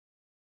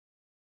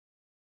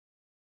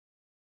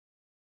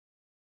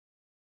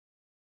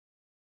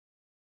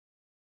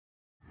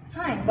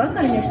Hi,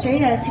 welcome to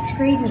Straight Outta 6th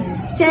Grade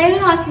News. Today we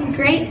have some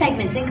great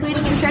segments,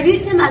 including a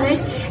tribute to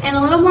mothers and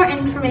a little more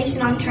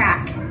information on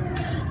track.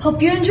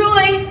 Hope you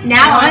enjoy.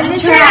 Now on to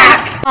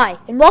track. Hi,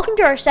 and welcome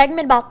to our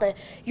segment about the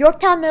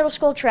Yorktown Middle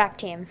School track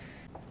team.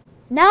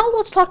 Now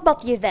let's talk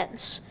about the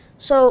events.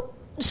 So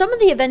some of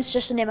the events,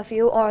 just to name a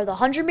few, are the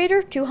 100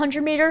 meter,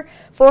 200 meter,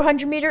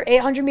 400 meter,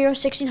 800 meter,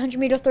 1600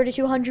 meter,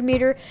 3200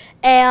 meter,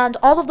 and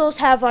all of those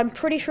have, I'm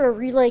pretty sure, a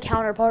relay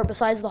counterpart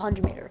besides the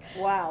 100 meter.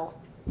 Wow.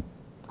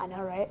 I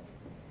know, right?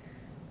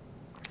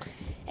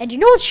 And you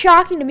know what's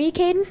shocking to me,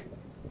 Caden?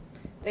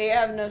 They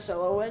have no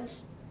solo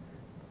wins.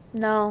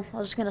 No, I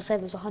was just going to say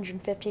there's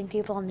 115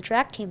 people on the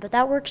track team, but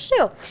that works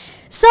too.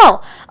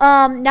 So,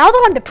 now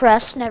that I'm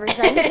depressed and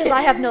everything, because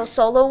I have no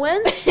solo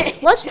wins,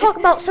 let's talk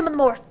about some of the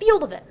more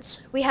field events.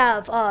 We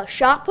have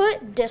shot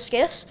put,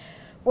 discus,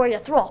 where you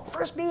throw a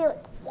frisbee,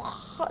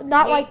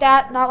 not like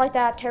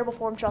that, terrible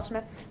form, trust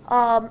me.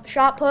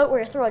 Shot put, where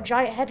you throw a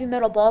giant heavy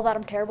metal ball that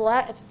I'm terrible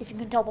at, if you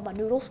can tell by my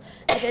noodles.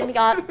 And then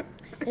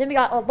we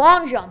got a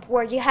long jump,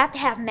 where you have to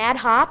have mad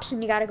hops,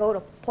 and you got to go to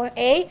point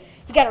A.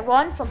 You got to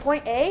run from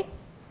point A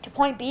to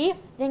point B,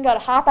 then you got to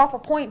hop off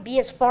of point B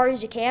as far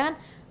as you can.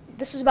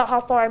 This is about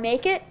how far I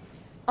make it.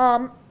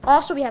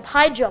 Also, we have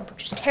high jump,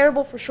 which is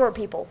terrible for short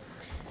people.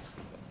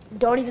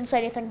 Don't even say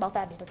anything about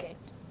that either, Kate.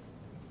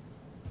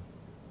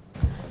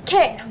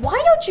 Kate,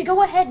 why don't you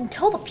go ahead and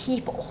tell the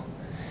people?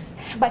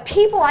 By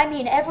people, I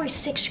mean every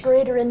 6th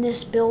grader in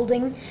this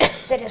building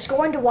that is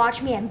going to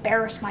watch me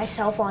embarrass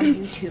myself on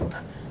YouTube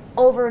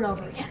over and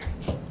over again.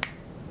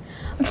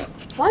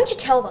 Why don't you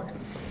tell them?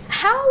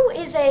 How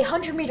is a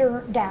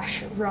 100-meter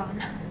dash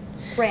ran?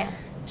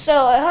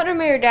 So a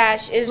 100-meter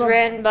dash is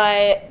ran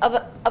by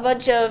a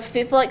bunch of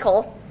people like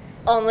Cole,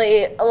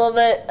 only a little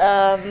bit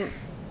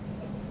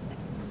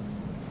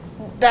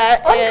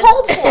that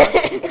uncalled for.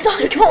 It's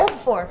uncalled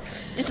for.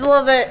 Just a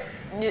little bit.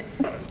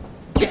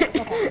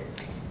 Okay.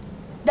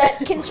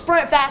 That can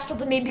sprint faster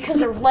than me because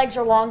their legs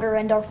are longer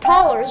and are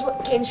taller is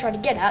what Caden's trying to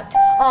get at.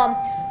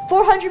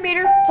 400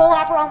 meter, full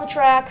lap around the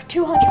track.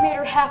 200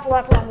 meter, half a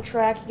lap around the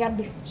track. You gotta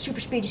be super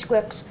speedy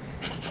quicks.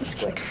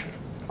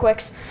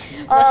 Quicks.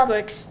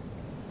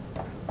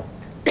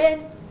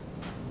 And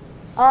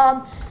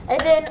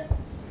then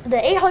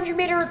the 800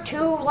 meter,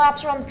 2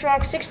 laps around the track.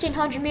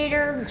 1600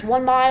 meter, it's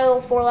 1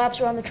 mile, 4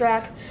 laps around the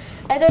track.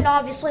 And then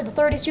obviously the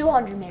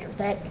 3200 meter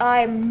that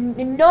I'm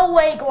in no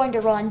way going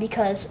to run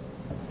because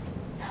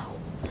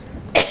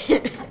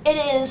it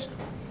is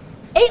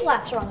 8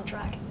 laps around the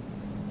track.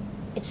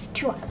 It's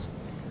 2 miles.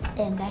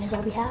 And that is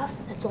all we have.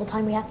 That's all the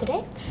time we have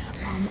today.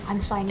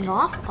 I'm signing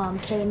off.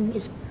 Caden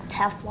is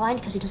half blind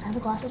because he doesn't have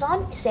the glasses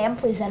on. Sam,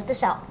 please edit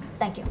this out.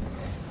 Thank you.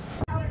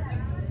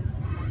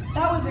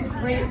 That was a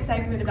great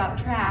segment about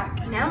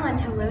track. Now on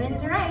to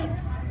women's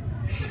rights.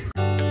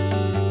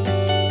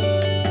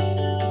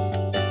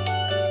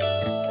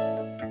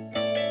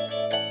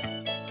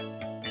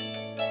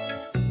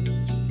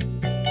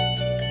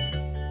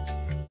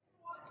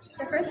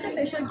 The first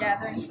official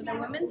gathering for the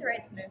women's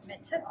rights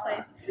movement took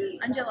place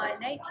on July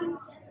 19th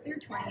through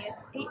 20th,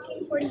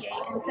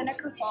 1848 in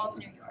Seneca Falls,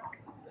 New York.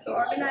 The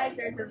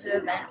organizers of the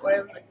event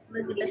were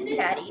Elizabeth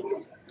Cady,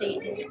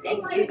 Staten,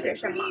 and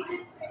Lucretia Mott.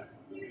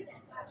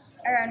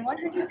 Around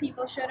 100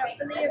 people showed up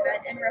for the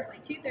event, and roughly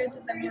 2/3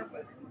 of them were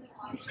women.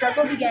 The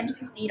struggle began to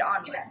proceed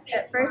onwards.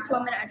 At first,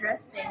 women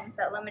addressed things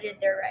that limited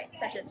their rights,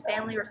 such as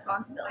family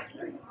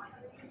responsibilities.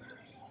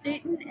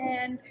 Staten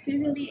and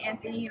Susan B.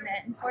 Anthony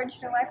met and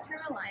forged a lifetime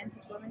alliance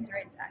as women's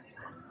rights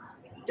activists.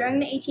 During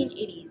the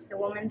 1880s, the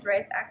women's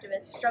rights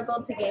activists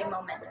struggled to gain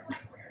momentum.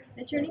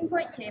 The turning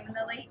point came in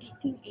the late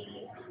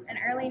 1880s and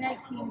early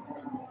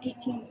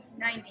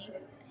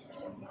 1890s,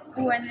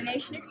 when the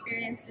nation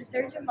experienced a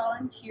surge of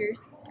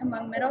volunteers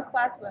among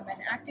middle-class women,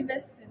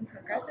 activists in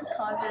progressive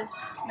causes,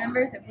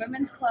 members of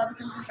women's clubs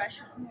and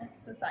professional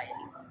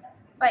societies.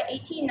 By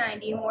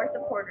 1890, more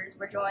supporters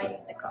were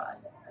joining the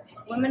cause.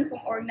 Women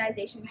from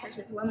organizations such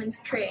as Women's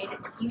Trade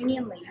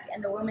Union League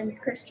and the Women's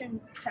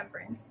Christian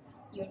Temperance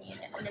Union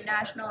and the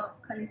National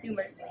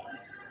Consumers League.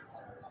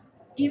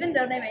 Even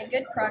though they made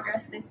good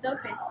progress, they still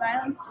faced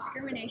violence,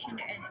 discrimination,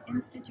 and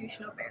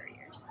institutional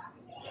barriers.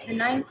 The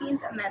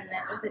 19th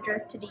Amendment was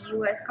addressed to the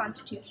U.S.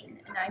 Constitution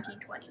in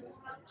 1920.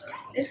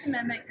 This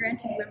amendment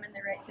granted women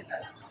the right to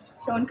vote.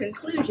 So in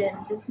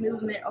conclusion, this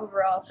movement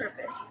overall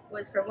purpose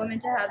was for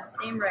women to have the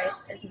same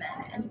rights as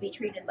men and to be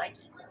treated like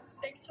equals.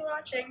 Thanks for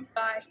watching.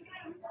 Bye.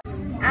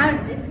 Out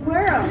of this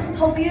world.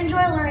 Hope you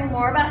enjoy learning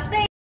more about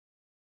space.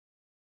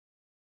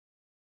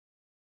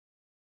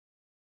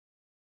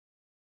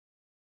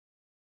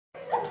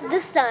 The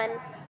sun.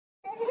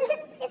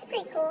 It's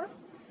pretty cool.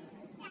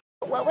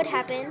 What would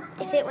happen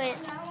if it went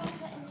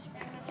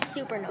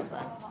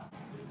supernova?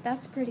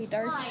 That's pretty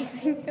dark to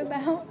think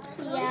about.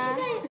 Yeah.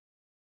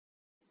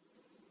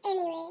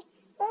 Anyway,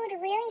 what would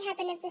really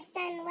happen if the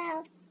sun,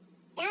 well,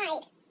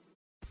 died?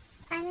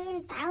 I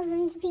mean,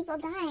 thousands of people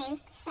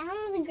dying.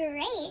 Sounds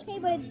great. Okay,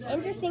 but it's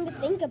interesting to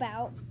think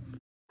about.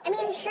 I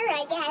mean, sure,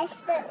 I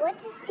guess, but what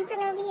does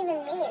supernova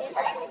even mean?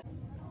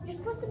 You're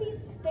supposed to be a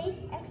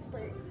space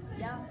expert.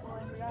 Yeah, well,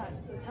 I forgot,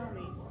 so tell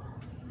me.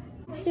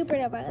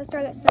 Supernova, a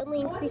star that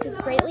suddenly increases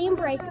greatly in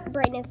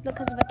brightness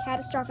because of a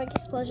catastrophic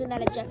explosion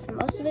that ejects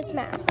most of its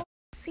mass.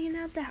 See,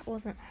 now that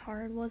wasn't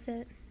hard, was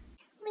it?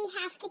 We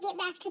have to get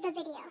back to the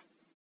video.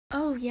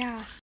 Oh,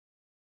 yeah.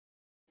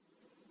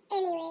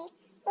 Anyway,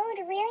 what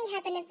would really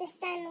happen if the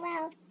sun,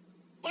 well,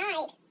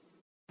 died?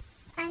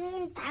 I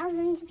mean,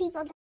 thousands of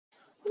people died.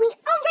 We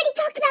already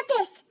talked about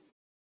this!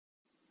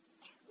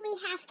 We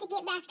have to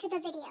get back to the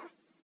video.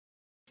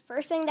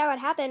 First thing that would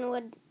happen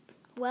would,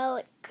 well,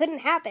 it couldn't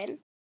happen.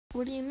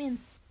 What do you mean?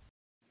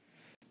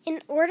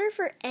 In order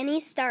for any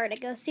star to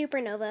go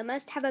supernova, it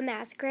must have a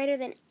mass greater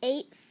than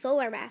 8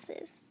 solar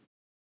masses.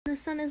 The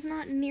sun is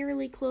not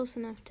nearly close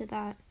enough to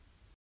that.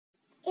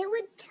 It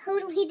would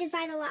totally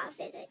defy the law of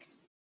physics.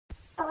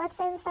 But let's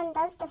say the sun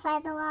does defy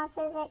the law of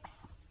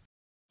physics.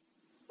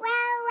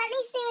 Well, let me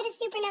see what a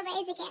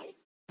supernova is again.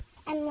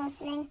 I'm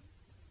listening.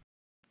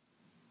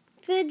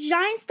 It's when a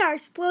giant star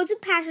explodes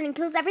with passion and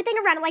kills everything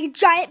around it like a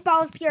giant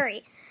ball of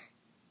fury.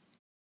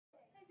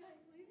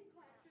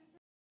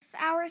 If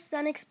our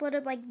sun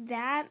exploded like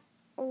that,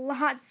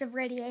 lots of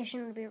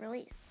radiation would be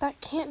released.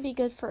 That can't be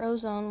good for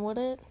ozone, would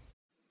it?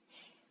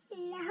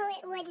 No,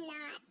 it would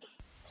not.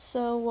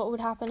 So what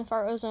would happen if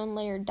our ozone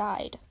layer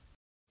died?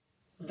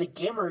 The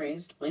gamma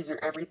rays laser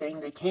everything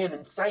they can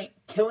in sight,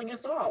 killing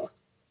us all.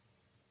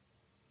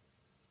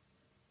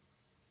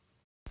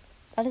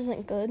 That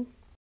isn't good.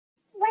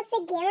 What's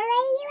a gamma ray,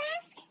 you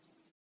ask?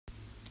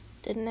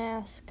 Didn't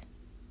ask.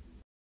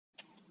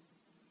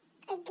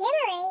 A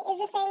gamma ray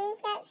is a thing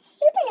that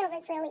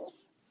supernovas release.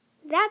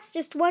 That's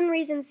just one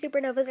reason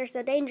supernovas are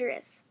so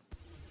dangerous.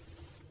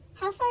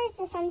 How far is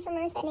the sun from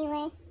Earth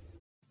anyway?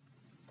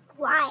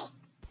 Why?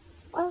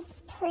 Well, it's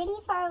pretty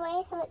far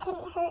away, so it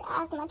couldn't hurt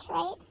as much,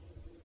 right?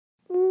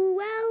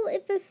 Well,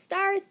 if a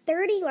star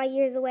 30 light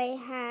years away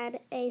had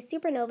a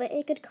supernova,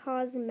 it could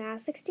cause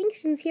mass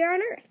extinctions here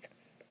on Earth.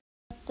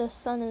 The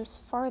sun is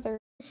farther.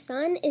 The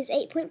sun is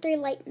 8.3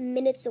 light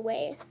minutes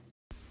away.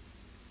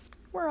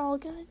 We're all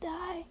gonna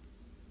die.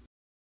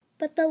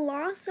 But the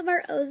loss of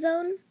our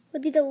ozone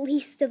would be the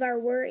least of our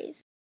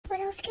worries. What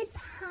else could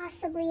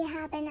possibly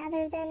happen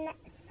other than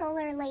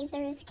solar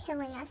lasers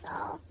killing us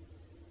all?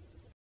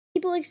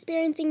 People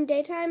experiencing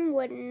daytime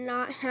would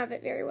not have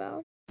it very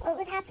well. What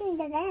would happen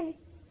to them?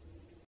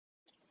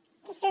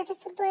 The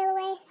surface would boil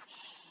away.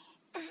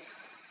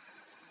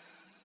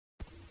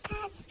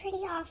 That's pretty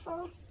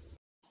awful.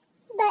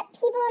 But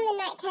people on the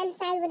nighttime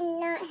side would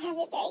not have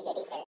it very good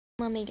either.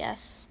 Let me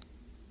guess.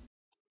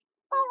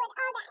 They would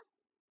all die.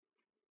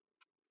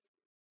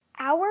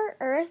 Our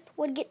Earth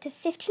would get to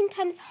 15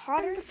 times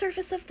hotter On the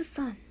surface of the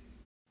sun.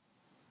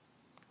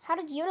 How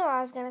did you know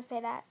I was going to say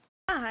that?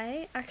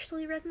 I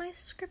actually read my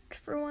script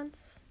for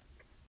once.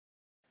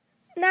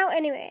 Now,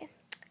 anyway,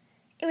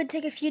 it would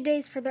take a few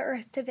days for the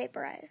Earth to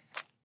vaporize.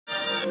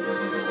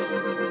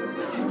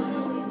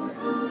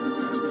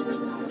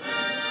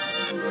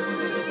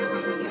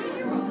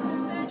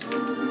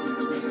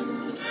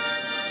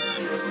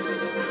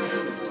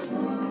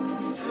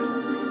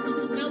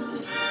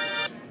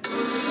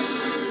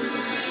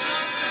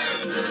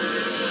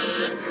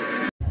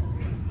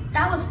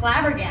 That was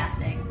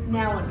flabbergasting.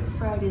 Now on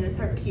Friday the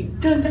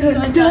 13th. Dun, dun,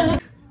 dun, dun.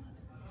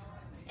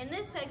 In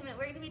this segment,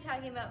 we're going to be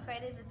talking about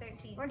Friday the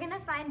 13th. We're gonna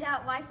find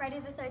out why Friday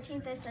the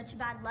 13th is such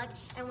bad luck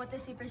and what the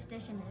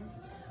superstition is.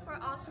 We're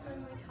also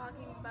going to be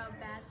talking about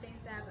bad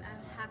things that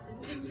have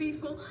happened to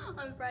people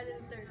on Friday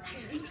the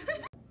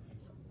 13th.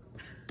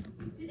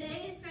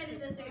 Today is Friday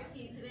the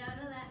 13th. We all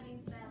know that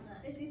means bad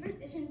luck. The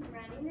superstition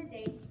surrounding the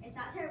day is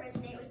thought to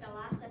originate with the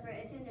Last Supper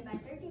attended by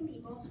 13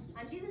 people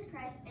on Jesus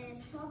Christ and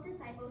his 12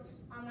 disciples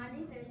on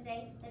Maundy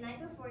Thursday, the night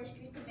before his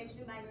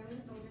crucifixion by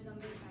Roman soldiers on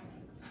Good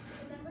Friday.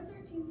 The number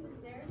 13 is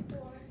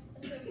therefore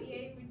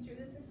associated with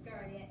Judas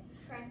Iscariot,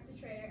 Christ's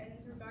betrayer, and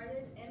is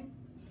regarded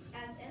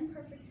as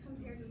imperfect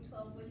compared with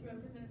 12, which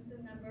represents the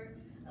number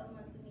of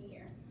months in a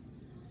year.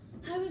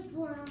 I was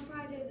born on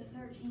Friday the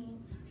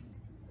 13th.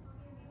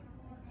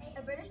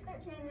 A British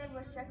 13-year-old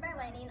was struck by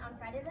lightning on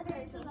Friday the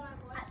 13th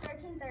at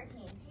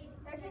 1313.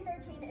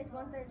 1313 is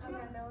 113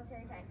 in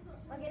military time.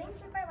 While getting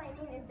struck by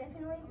lightning is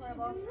definitely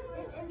horrible,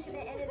 this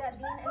incident ended up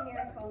being a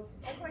miracle.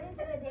 According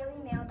to the Daily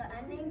Mail, the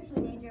unnamed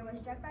teenager was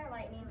struck by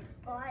lightning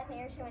while at an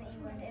air show in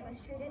England and was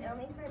treated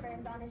only for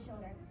burns on his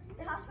shoulder.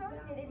 The hospital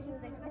stated he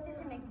was expected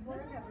to make full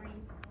recovery.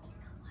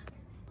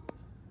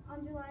 On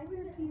July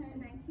 13,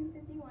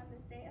 1951, the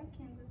state of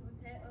Kansas was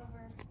hit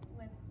over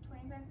with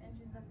 25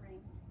 inches of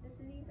rain. The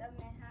cities of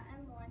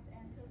Manhattan, Lawrence,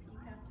 and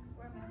Topeka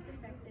were most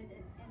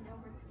affected, and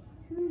over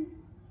 2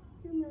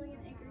 million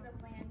acres of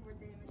land were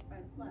damaged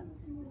by the flood.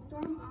 The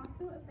storm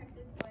also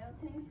affected oil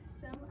tanks,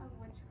 some of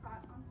which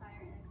caught on fire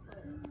and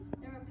exploded.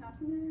 There were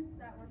passengers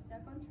that were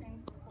stuck on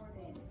trains for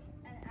 4 days,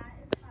 and at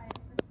its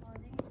highest, the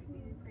flooding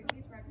exceeded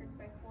previous records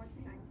by 4 to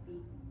 9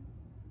 feet.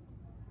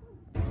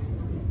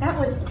 That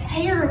was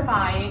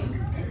terrifying.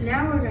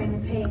 Now we're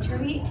going to pay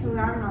tribute to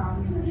our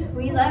moms.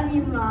 We love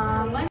you,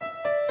 Mom.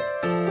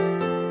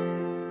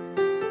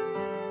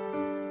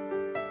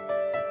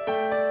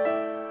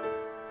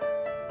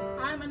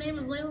 Hi, my name is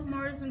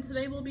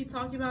today we'll be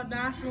talking about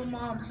National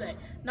Mom's Day.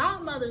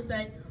 Not Mother's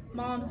Day,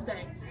 Mom's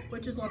Day,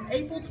 which is on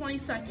April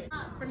 22nd.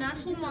 For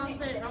National Mom's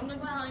Day, I'm going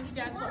to be telling you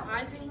guys what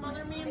I think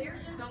mother means,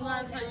 and I'm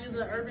going to tell you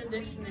the Urban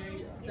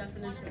Dictionary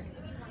definition.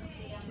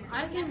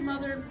 I think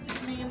mother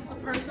means the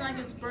person that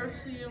gives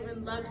birth to you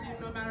and loves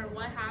you no matter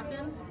what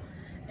happens.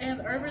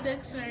 And the Urban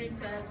Dictionary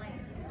says,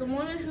 the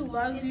woman who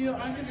loves you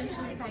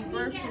unconditionally from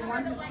birth, the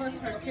one who puts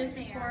her kids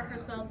before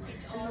herself,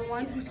 and the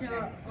one who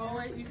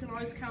you can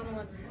always count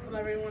on above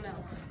everyone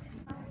else.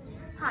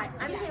 Hi,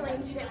 I'm Haley,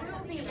 and today we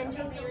will be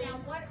interviewing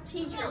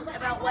teachers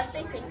about what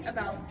they think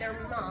about their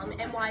mom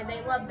and why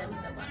they love them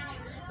so much.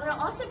 We'll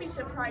also be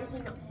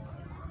surprising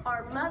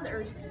our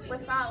mothers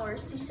with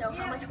flowers to show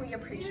how much we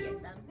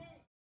appreciate them.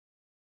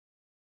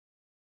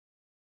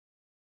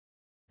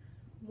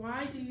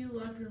 Why do you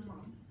love your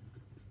mom?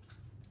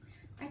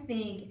 I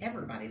think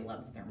everybody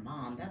loves their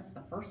mom. That's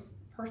the first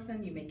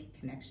person you make a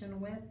connection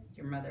with.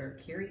 Your mother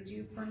carried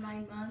you for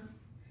 9 months.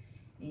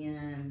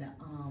 And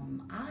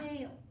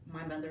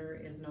my mother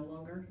is no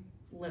longer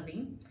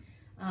living,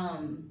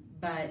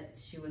 but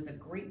she was a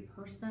great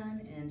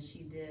person, and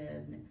she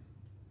did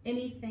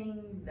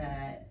anything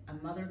that a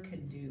mother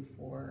could do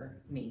for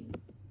me.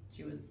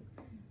 She was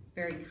a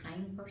very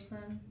kind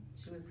person.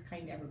 She was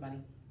kind to everybody.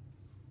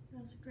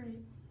 That's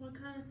great. What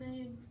kind of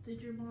things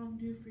did your mom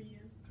do for you?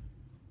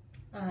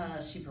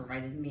 She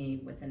provided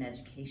me with an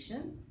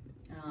education,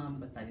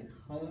 with a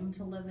home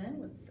to live in,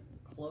 with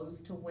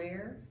clothes to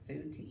wear,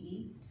 food to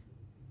eat,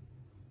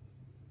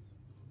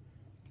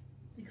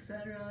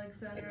 etc.,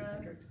 etc.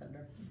 etc.,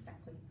 etc.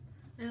 Exactly.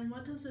 And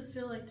what does it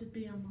feel like to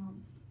be a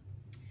mom?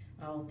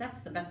 Oh,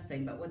 that's the best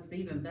thing, but what's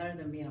even better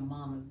than being a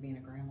mom is being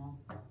a grandma.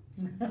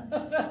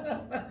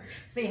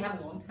 So you have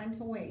a long time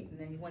to wait, and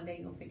then one day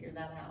you'll figure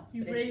that out.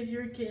 You raise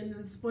your kids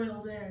and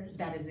spoil theirs.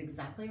 That is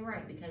exactly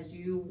right, because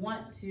you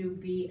want to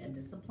be a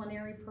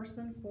disciplinary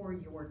person for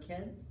your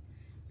kids,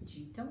 but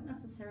you don't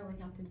necessarily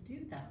have to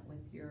do that with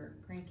your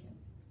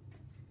grandkids.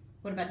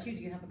 What about you?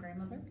 Do you have a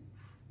grandmother?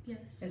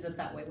 Yes. Is it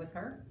that way with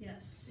her?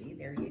 Yes. See,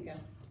 there you go.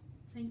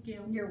 Thank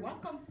you. You're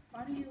welcome.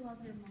 Why do you love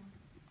your mom?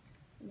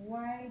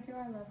 Why do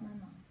I love my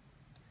mom?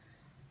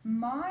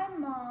 My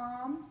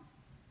mom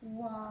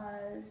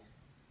was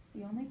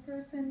the only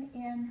person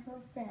in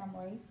her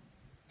family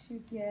to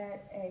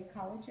get a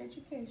college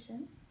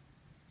education.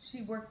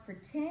 She worked for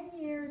 10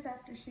 years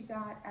after she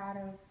got out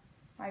of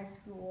high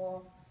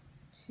school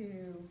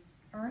to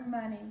earn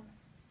money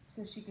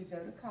so she could go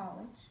to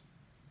college.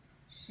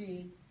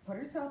 She put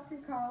herself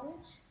through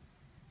college.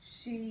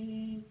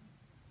 She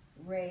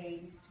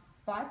raised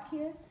 5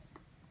 kids.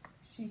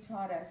 She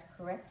taught us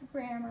correct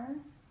grammar.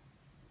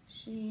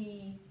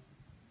 She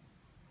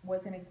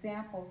was an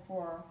example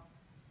for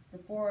the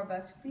 4 of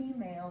us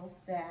females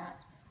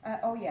that,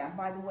 oh yeah,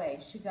 by the way,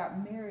 she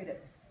got married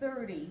at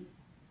 30,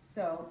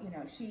 so, you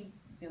know, she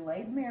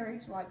delayed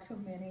marriage like so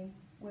many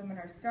women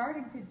are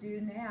starting to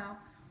do now,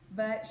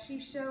 but she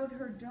showed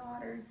her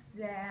daughters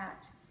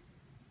that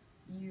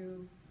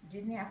you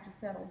didn't have to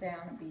settle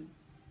down and be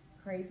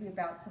crazy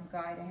about some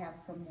guy to have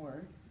some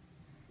worth,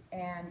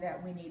 and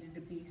that we needed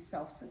to be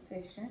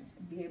self-sufficient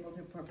and be able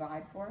to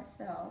provide for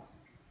ourselves.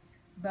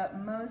 But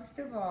most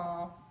of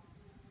all,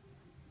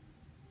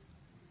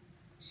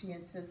 she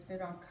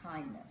insisted on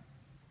kindness,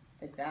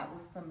 that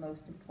was the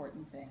most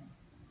important thing.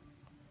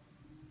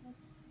 That's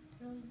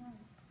really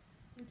nice.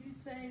 Would you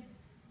say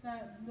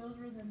that those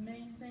were the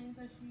main things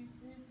that she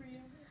did for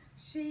you?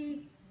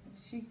 She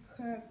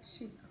cooked,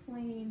 she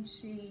cleaned,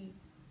 she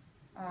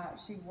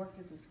worked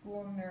as a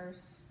school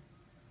nurse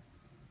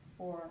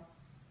for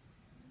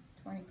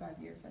 25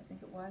 years, I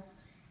think it was.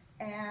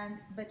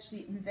 But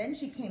then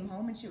she came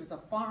home and she was a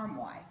farm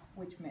wife,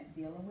 which meant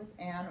dealing with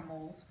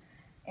animals.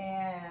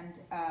 And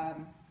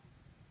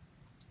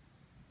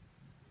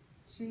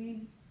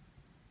she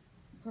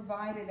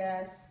provided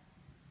us,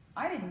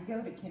 I didn't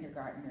go to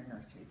kindergarten or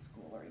nursery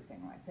school or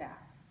anything like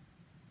that,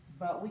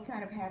 but we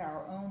kind of had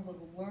our own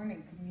little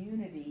learning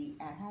community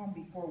at home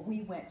before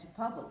we went to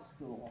public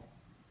school.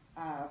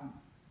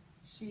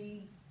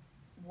 She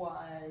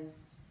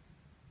was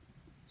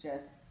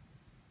just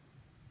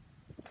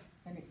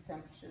an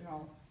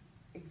exceptional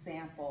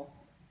example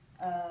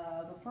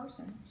of a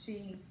person.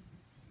 She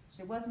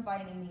wasn't by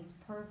any means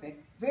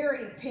perfect,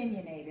 very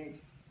opinionated,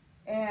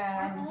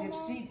 and if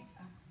she,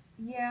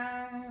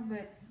 yeah,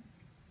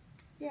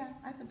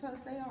 I suppose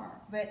they are.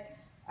 But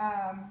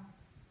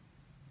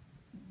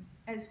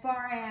as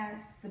far as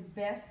the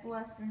best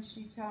lesson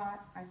she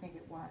taught, I think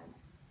it was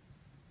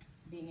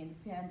being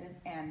independent,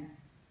 and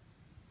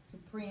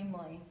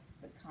supremely,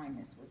 the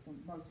kindness was the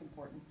most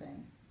important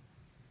thing.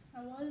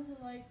 What is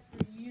it like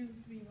for you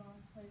to be mom?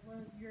 Like, what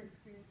is your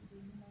experience of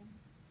being a mom?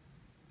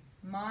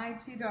 My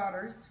 2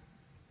 daughters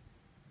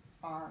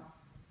are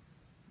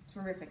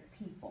terrific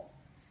people.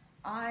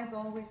 I've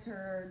always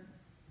heard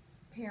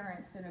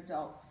parents and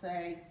adults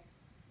say,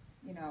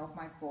 you know,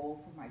 my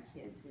goal for my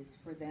kids is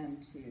for them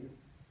to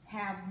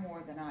have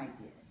more than I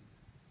did.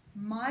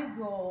 My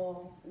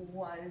goal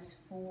was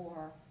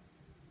for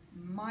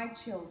my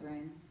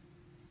children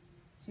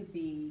to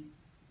be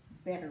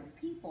better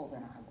people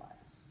than I was.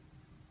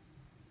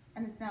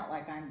 And it's not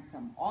like I'm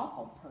some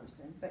awful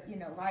person, but you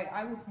know,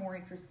 I was more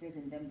interested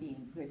in them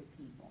being good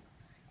people.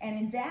 And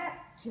in that,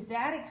 to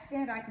that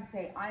extent, I can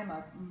say I'm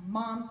a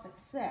mom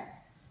success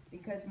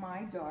because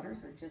my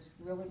daughters are just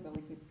really,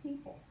 really good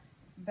people.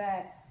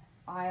 But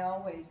I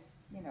always,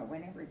 you know,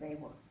 whenever they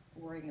were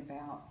worrying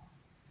about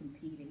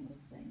competing with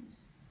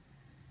things,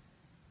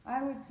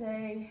 I would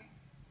say,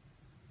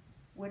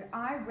 would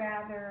I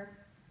rather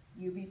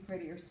you be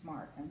pretty or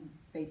smart? And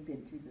they've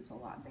been through this a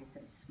lot, and they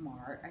say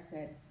smart. I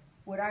said,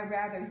 would I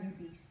rather you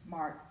be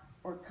smart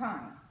or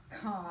kind?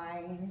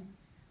 Kind.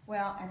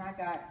 Well, and I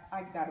got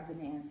a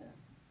bonanza.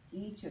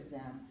 Each of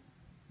them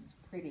is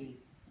pretty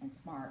and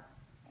smart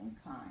and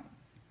kind.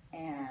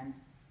 And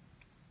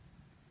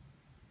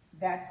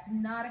that's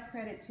not a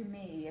credit to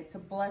me. It's a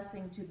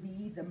blessing to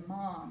be the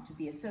mom, to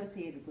be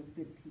associated with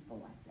good people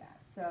like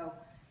that. So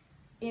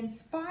in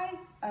spite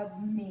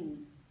of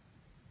me,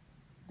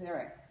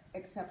 they're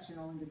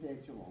exceptional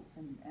individuals,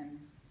 and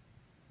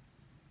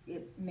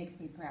it makes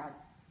me proud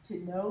to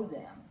know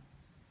them.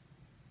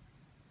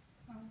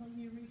 Sounds like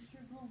you reached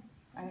your goal.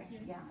 Thank you.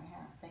 Yeah, I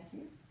have. Thank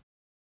you.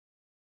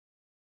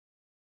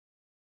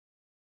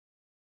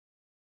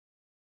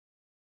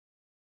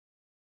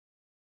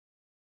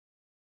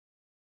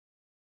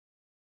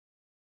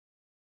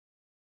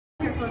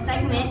 Wonderful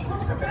segment.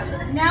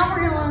 Now we're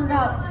going to learn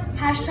about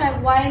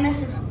hashtag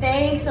YMS's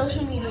fave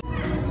social media.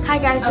 Hi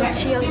guys, it's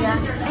Sheila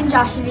and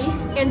Joshua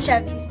and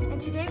Chevy. And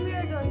today we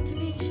are going to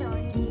be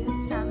showing you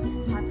some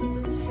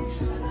popular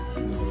social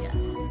media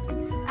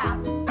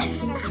apps. Hi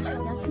guys, it's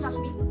Sheila and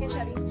Joshua and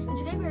Chevy. And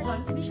today we are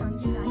going to be showing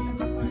you guys some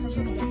popular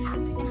social media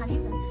apps and how to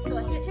use them. So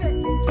let's get to it.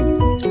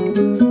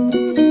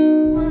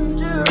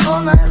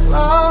 All night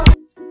long,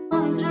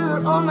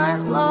 all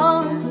night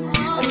long. I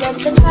let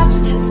the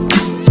cops do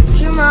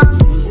your mom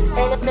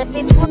and it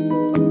made me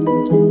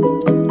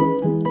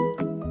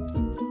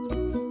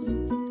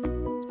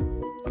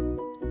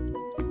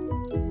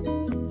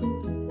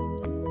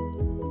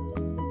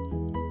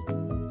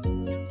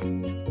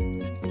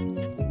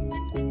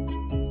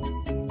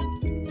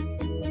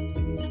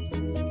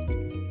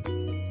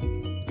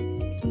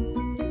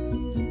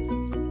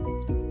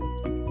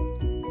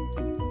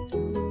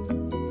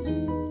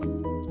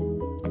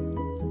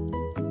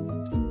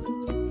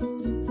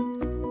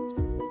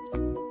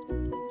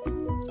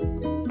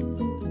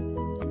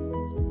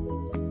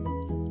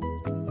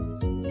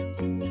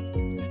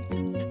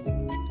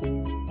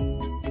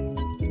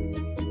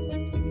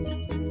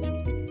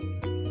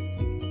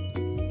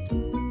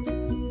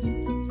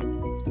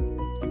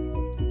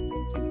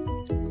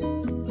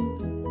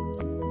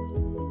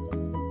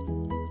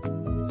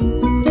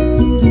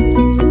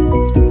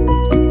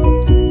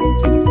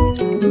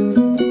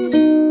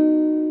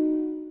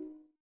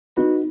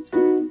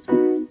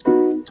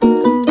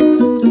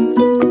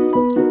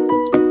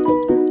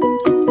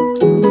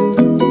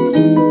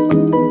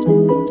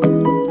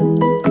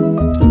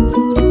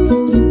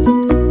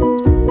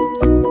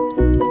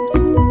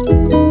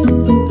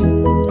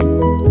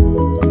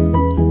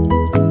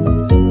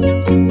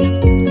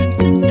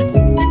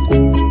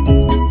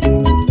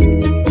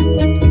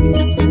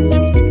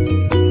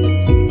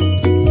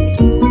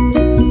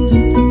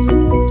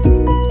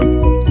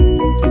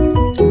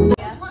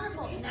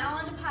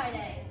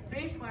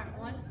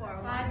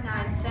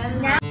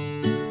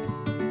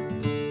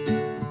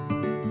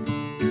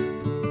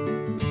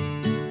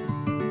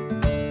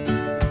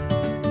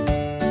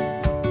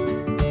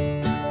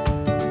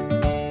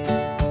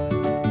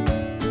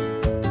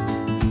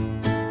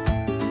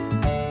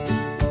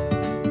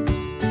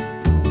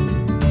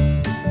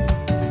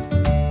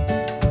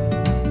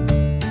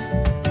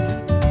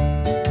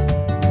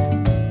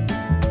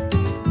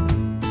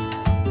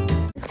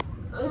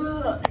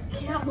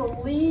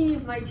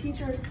My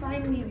teacher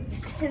assigned me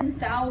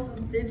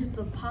 10,000 digits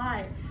of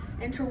pi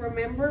and to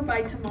remember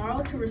by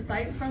tomorrow to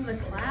recite in front of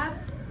the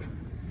class.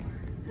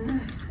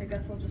 I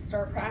guess I'll just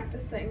start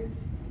practicing.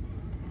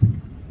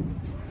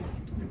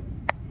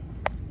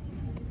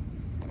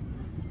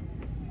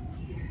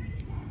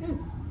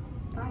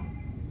 Bye.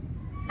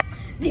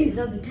 These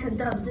are the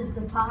 10,000 digits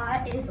of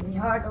pi. It's gonna be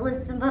hard to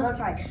listen, but I'll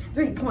try.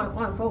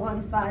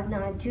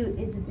 3.141592.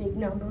 It's a big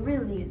number,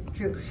 really, it's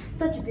true.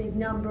 Such a big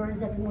number,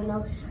 as everyone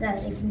knows,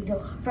 that it can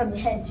go from your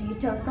head to your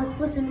toes. Let's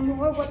listen to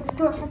more what the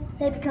squirrel has to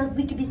say, because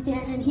we could be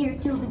standing here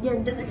till the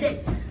end of the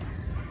day.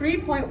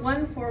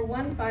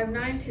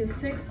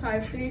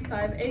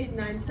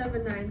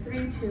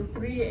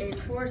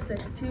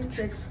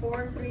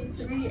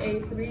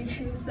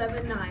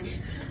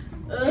 3.14159265358977932384626433833279.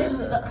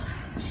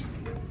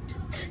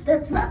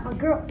 That's right, my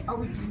girl. All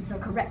the digits are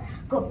correct.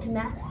 Go up to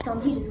math, tell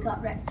him he just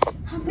got wrecked.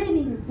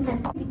 Maybe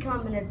be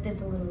coming at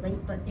this a little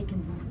late, but it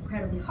can be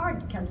incredibly hard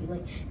to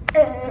calculate.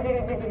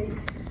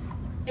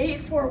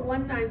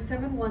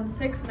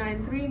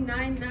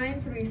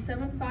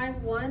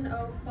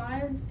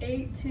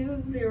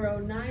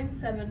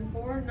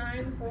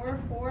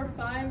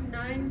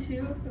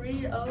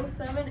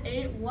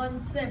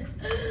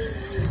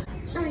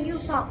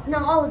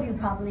 Now all of you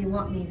probably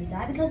want me to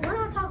die because we're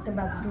not talking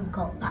about the food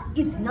called pie.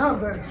 It's a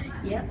number.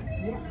 Yep.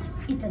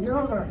 It's a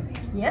number.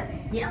 Yep.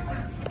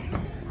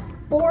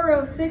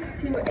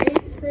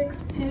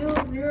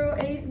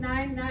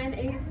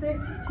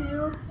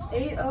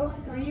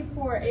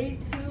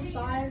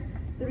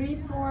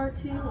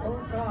 4062862089986280348253442. Oh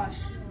gosh,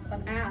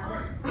 an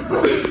ad.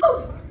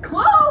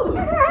 Close!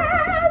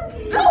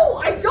 No,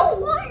 I don't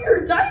want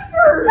your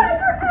diapers!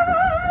 Diaper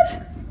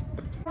ad!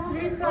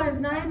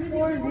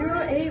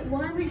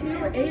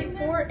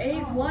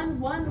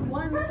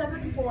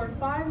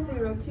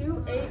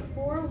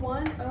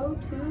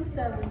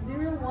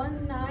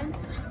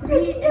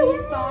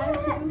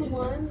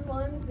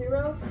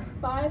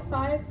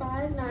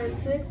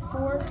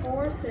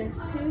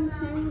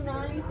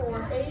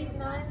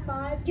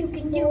 You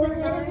can do it.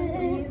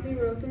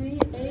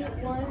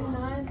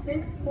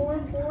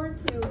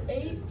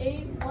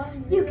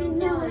 930381964428881. You can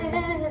do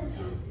it.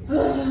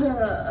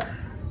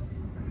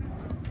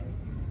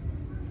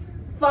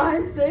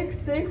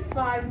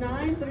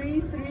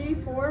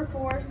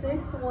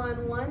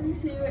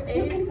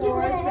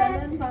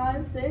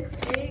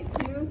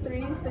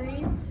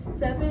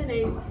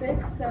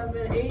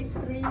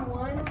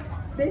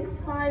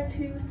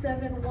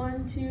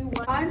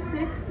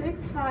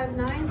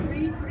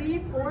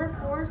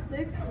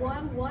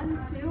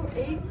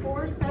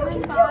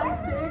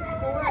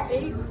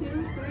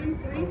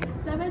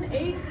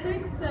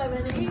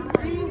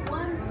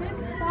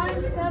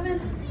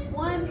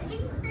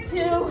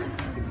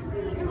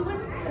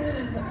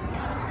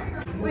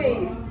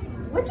 Wait,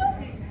 what just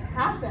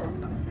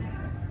happened?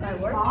 My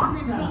work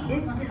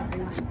is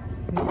done.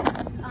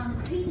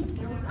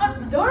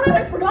 Darn it,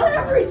 I forgot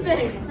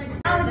everything!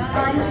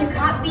 Now it's on to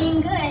cop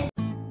being good.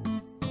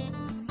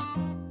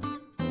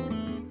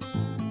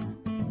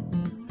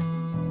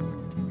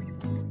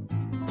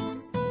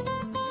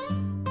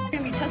 I'm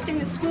going to be testing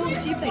the school to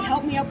see if they'd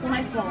help me up when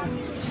I fall.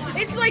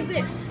 It's like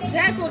this.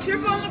 Zach will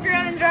trip on the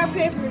ground and drop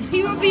papers.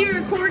 He will be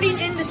recording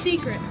in the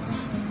secret.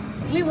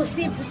 We will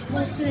see if the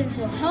school students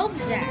will help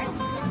Zach.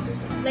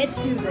 Let's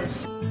do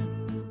this.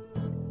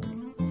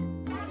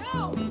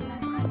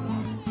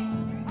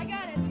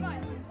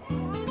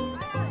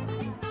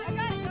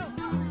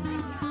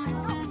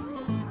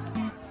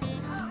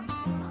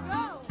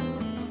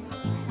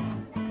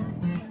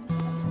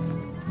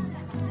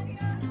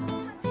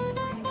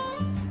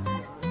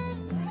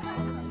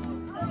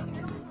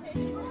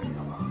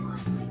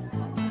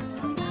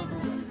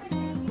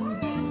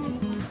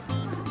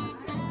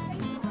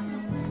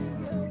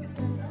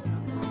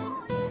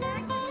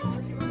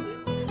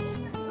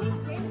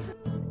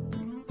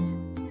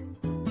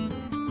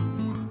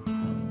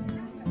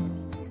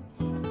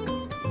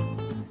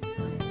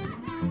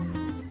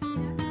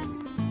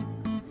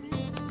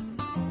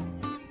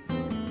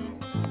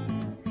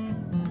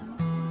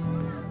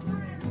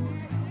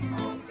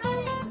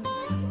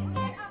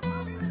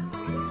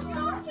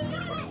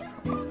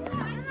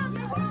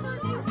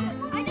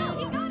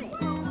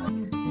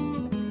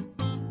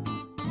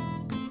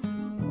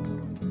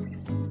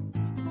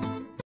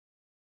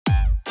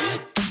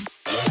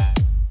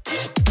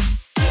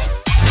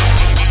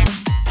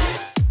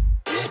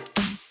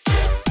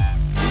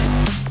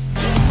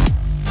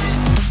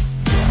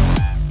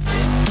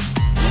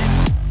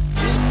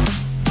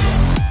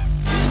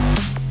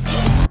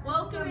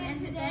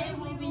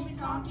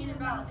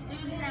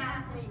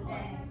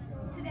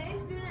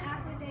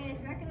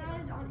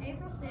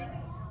 April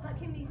 6th, but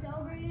can be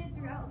celebrated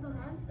throughout the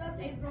months of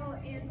April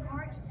and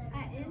March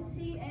at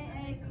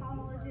NCAA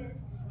colleges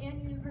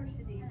and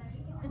universities.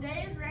 The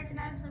day is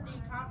recognized for the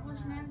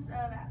accomplishments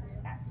of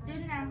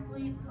student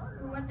athletes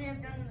for what they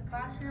have done in the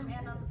classroom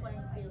and on the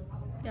playing fields.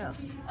 Go.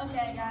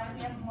 Okay, guys,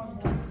 we have more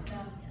boring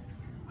stuff.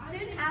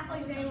 Student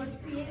Athlete Day was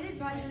created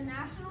by the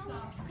National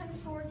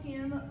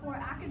Consortium for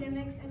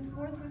Academics and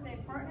Sports with a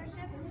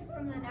partnership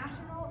from the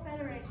National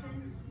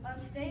Federation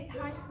of State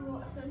High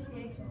School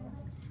Associations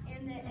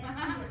and the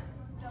NCAA.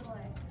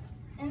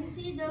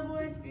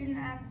 NCAA Student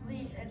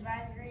Athlete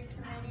Advisory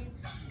Committees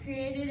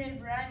created a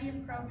variety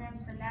of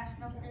programs for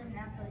National Student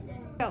Athlete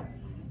Day. Go.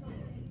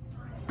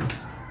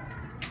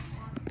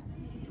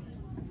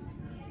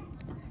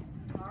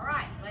 All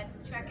right, let's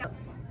check out.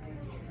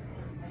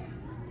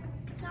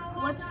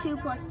 What's 2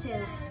 plus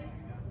 2?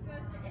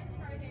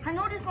 I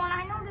know this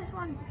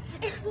one.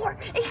 It's 4.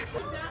 It's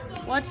 4.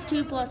 What's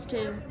 2 plus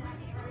 2?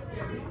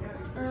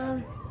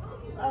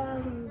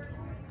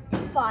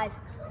 It's 5.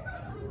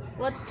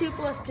 What's 2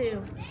 plus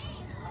 2?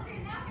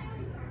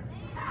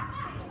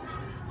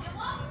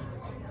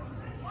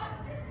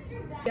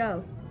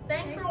 Go.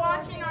 Thanks for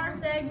watching our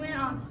segment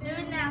on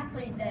Student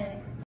Athlete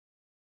Day.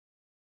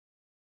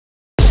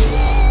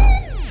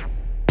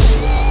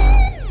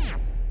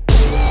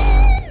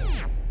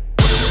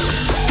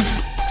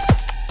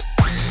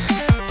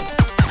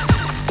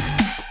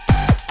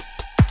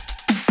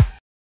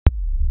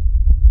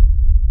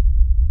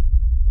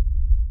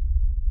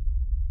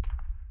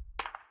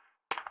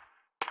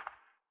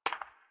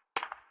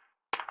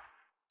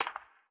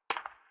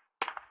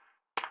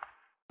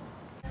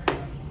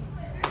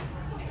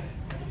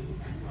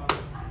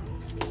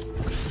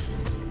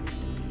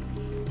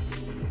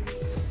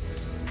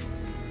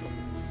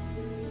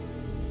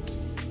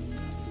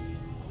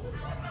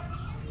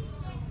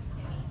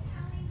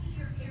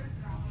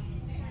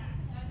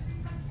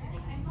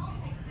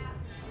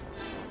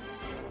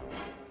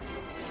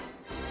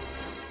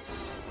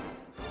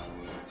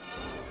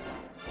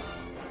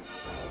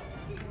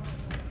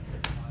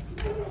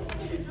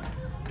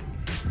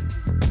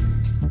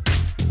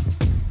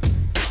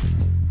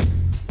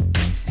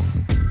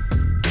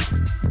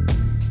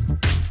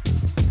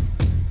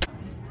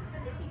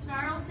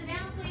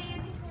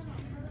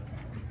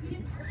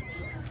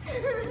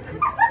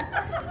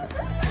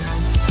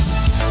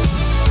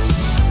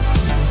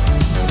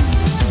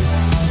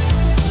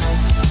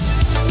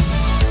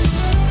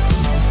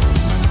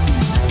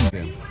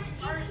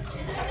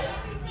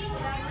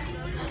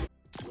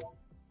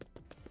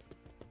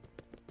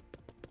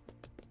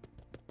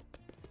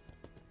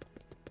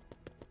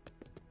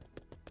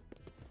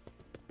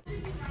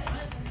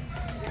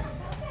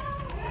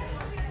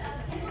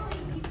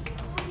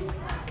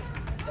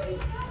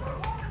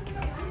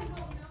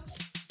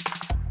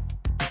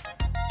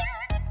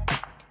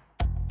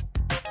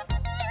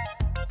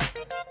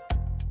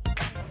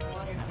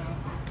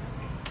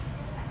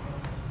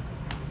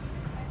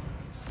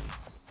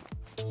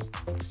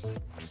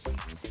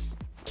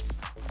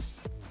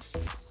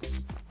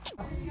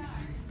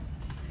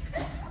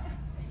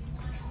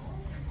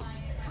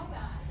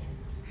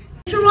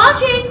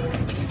 watching.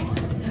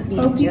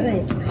 Hope you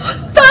enjoy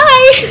it.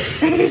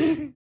 Bye.